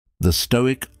The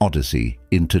Stoic Odyssey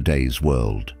in today's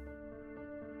world.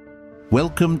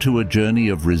 Welcome to a journey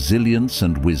of resilience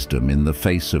and wisdom in the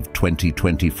face of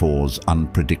 2024's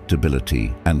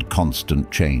unpredictability and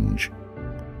constant change.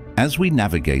 As we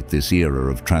navigate this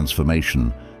era of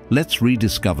transformation, let's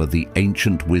rediscover the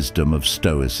ancient wisdom of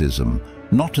Stoicism,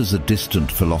 not as a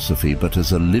distant philosophy but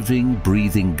as a living,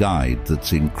 breathing guide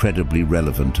that's incredibly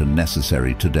relevant and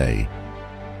necessary today.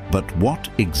 But what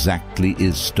exactly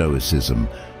is Stoicism,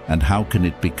 and how can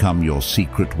it become your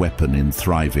secret weapon in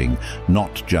thriving,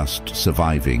 not just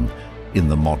surviving, in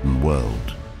the modern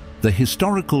world? The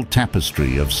historical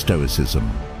tapestry of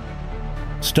Stoicism.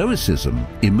 Stoicism,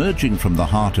 emerging from the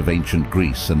heart of ancient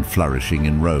Greece and flourishing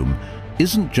in Rome,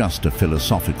 isn't just a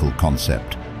philosophical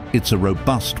concept, it's a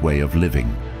robust way of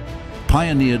living.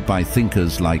 Pioneered by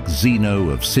thinkers like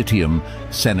Zeno of Citium,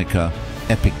 Seneca,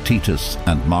 Epictetus,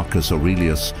 and Marcus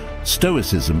Aurelius,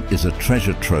 Stoicism is a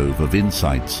treasure trove of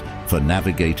insights for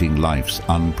navigating life's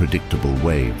unpredictable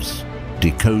waves.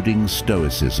 Decoding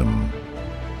Stoicism.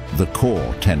 The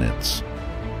core tenets.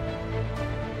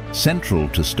 Central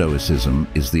to Stoicism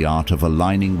is the art of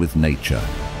aligning with nature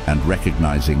and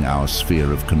recognizing our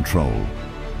sphere of control.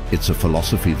 It's a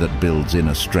philosophy that builds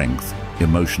inner strength,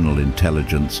 emotional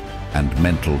intelligence, and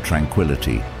mental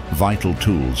tranquility, vital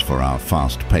tools for our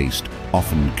fast-paced,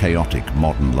 often chaotic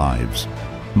modern lives.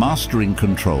 Mastering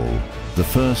control, the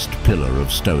first pillar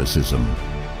of Stoicism.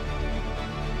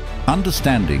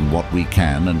 Understanding what we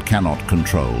can and cannot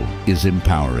control is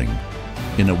empowering.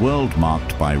 In a world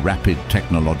marked by rapid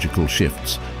technological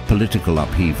shifts, political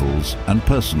upheavals, and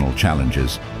personal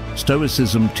challenges,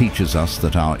 Stoicism teaches us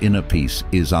that our inner peace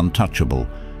is untouchable,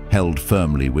 held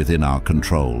firmly within our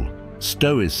control.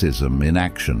 Stoicism in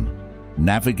action,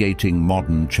 navigating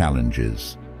modern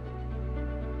challenges.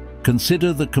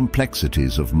 Consider the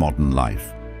complexities of modern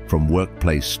life, from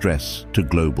workplace stress to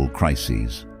global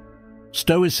crises.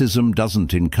 Stoicism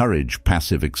doesn't encourage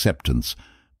passive acceptance,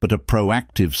 but a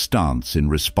proactive stance in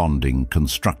responding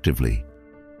constructively.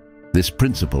 This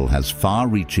principle has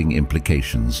far-reaching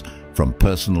implications, from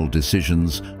personal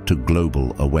decisions to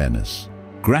global awareness.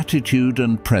 Gratitude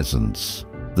and presence,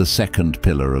 the second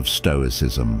pillar of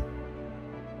Stoicism.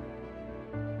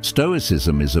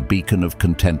 Stoicism is a beacon of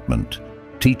contentment,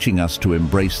 teaching us to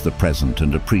embrace the present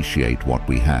and appreciate what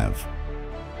we have.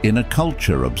 In a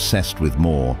culture obsessed with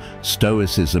more,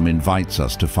 Stoicism invites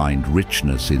us to find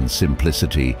richness in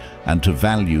simplicity and to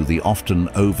value the often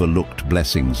overlooked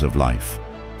blessings of life.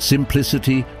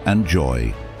 Simplicity and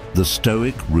joy, the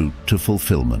Stoic route to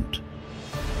fulfillment.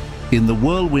 In the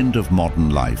whirlwind of modern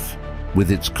life,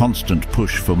 with its constant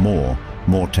push for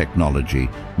more technology,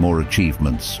 more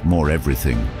achievements, more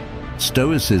everything,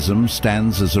 Stoicism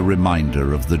stands as a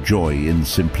reminder of the joy in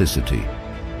simplicity.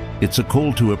 It's a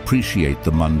call to appreciate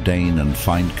the mundane and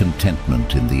find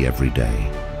contentment in the everyday.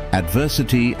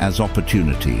 Adversity as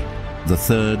opportunity, the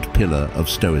third pillar of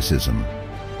Stoicism.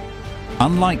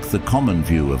 Unlike the common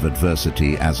view of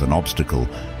adversity as an obstacle,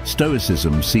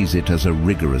 Stoicism sees it as a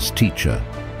rigorous teacher.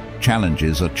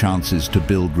 Challenges are chances to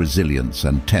build resilience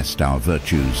and test our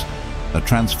virtues, a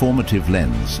transformative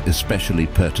lens especially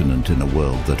pertinent in a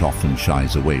world that often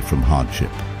shies away from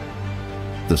hardship.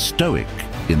 The Stoic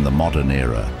in the modern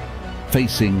era,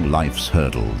 facing life's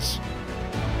hurdles.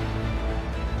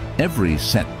 Every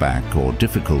setback or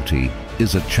difficulty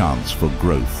is a chance for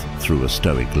growth through a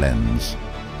Stoic lens.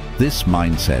 This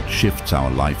mindset shifts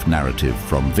our life narrative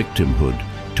from victimhood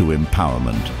to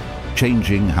empowerment,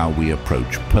 changing how we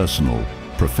approach personal,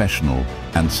 professional,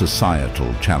 and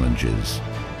societal challenges.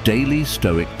 Daily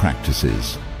Stoic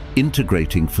practices,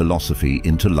 integrating philosophy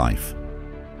into life.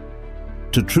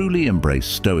 To truly embrace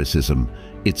Stoicism,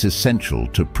 it's essential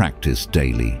to practice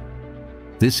daily.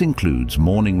 This includes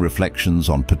morning reflections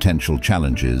on potential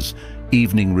challenges,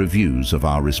 evening reviews of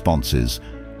our responses,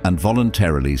 and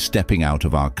voluntarily stepping out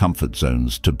of our comfort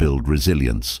zones to build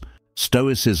resilience.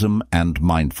 Stoicism and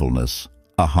mindfulness,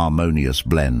 a harmonious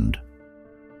blend.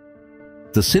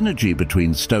 The synergy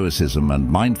between Stoicism and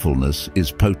mindfulness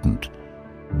is potent.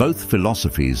 Both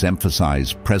philosophies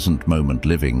emphasize present-moment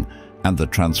living and the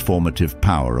transformative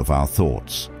power of our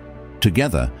thoughts.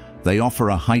 Together, they offer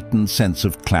a heightened sense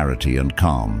of clarity and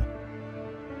calm.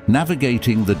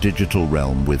 Navigating the digital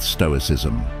realm with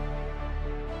Stoicism.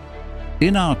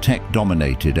 In our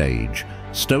tech-dominated age,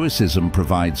 Stoicism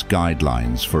provides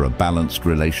guidelines for a balanced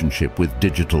relationship with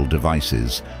digital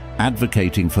devices,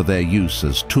 advocating for their use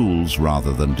as tools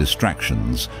rather than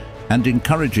distractions, and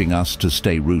encouraging us to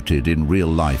stay rooted in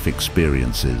real-life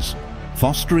experiences,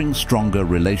 fostering stronger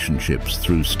relationships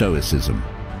through Stoicism.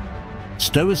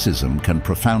 Stoicism can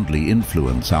profoundly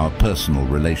influence our personal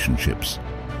relationships.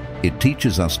 It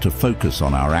teaches us to focus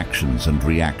on our actions and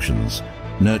reactions,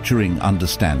 nurturing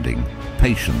understanding,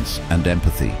 patience, and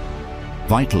empathy.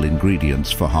 Vital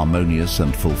ingredients for harmonious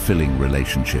and fulfilling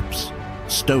relationships.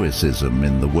 Stoicism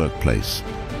in the workplace.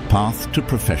 Path to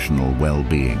professional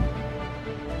well-being.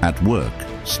 At work,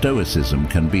 Stoicism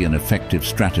can be an effective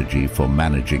strategy for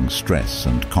managing stress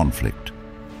and conflict.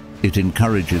 It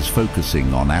encourages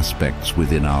focusing on aspects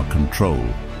within our control,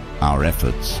 our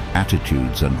efforts,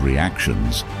 attitudes, and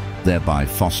reactions, thereby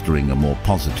fostering a more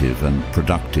positive and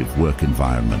productive work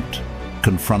environment.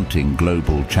 Confronting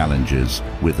global challenges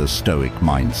with a Stoic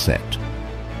mindset.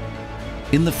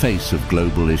 In the face of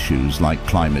global issues like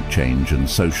climate change and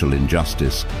social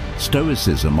injustice,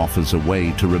 Stoicism offers a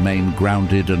way to remain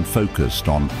grounded and focused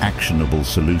on actionable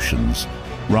solutions,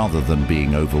 rather than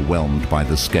being overwhelmed by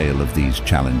the scale of these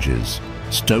challenges.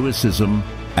 Stoicism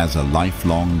as a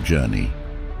lifelong journey.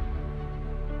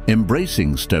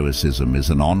 Embracing Stoicism is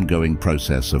an ongoing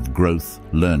process of growth,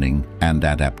 learning, and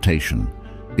adaptation.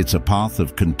 It's a path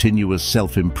of continuous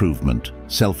self-improvement,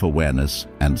 self-awareness,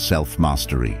 and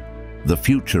self-mastery. The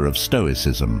future of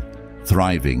Stoicism,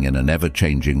 thriving in an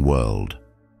ever-changing world.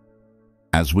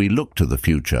 As we look to the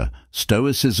future,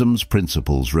 Stoicism's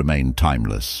principles remain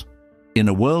timeless. In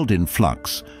a world in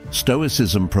flux,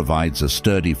 Stoicism provides a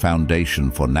sturdy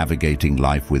foundation for navigating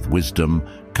life with wisdom,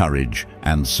 courage,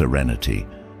 and serenity.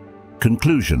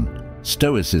 Conclusion: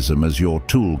 Stoicism as your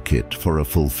toolkit for a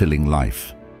fulfilling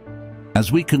life.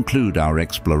 As we conclude our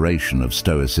exploration of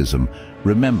Stoicism,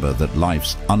 remember that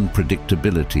life's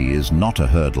unpredictability is not a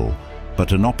hurdle,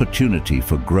 but an opportunity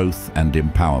for growth and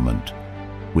empowerment.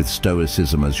 With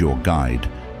Stoicism as your guide,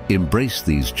 embrace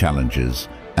these challenges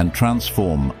and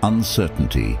transform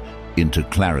uncertainty into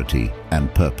clarity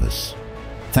and purpose.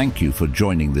 Thank you for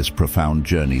joining this profound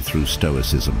journey through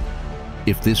Stoicism.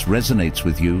 If this resonates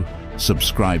with you,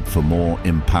 subscribe for more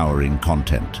empowering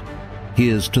content.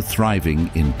 Here's to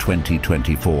thriving in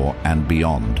 2024 and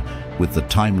beyond with the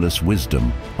timeless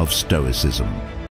wisdom of Stoicism.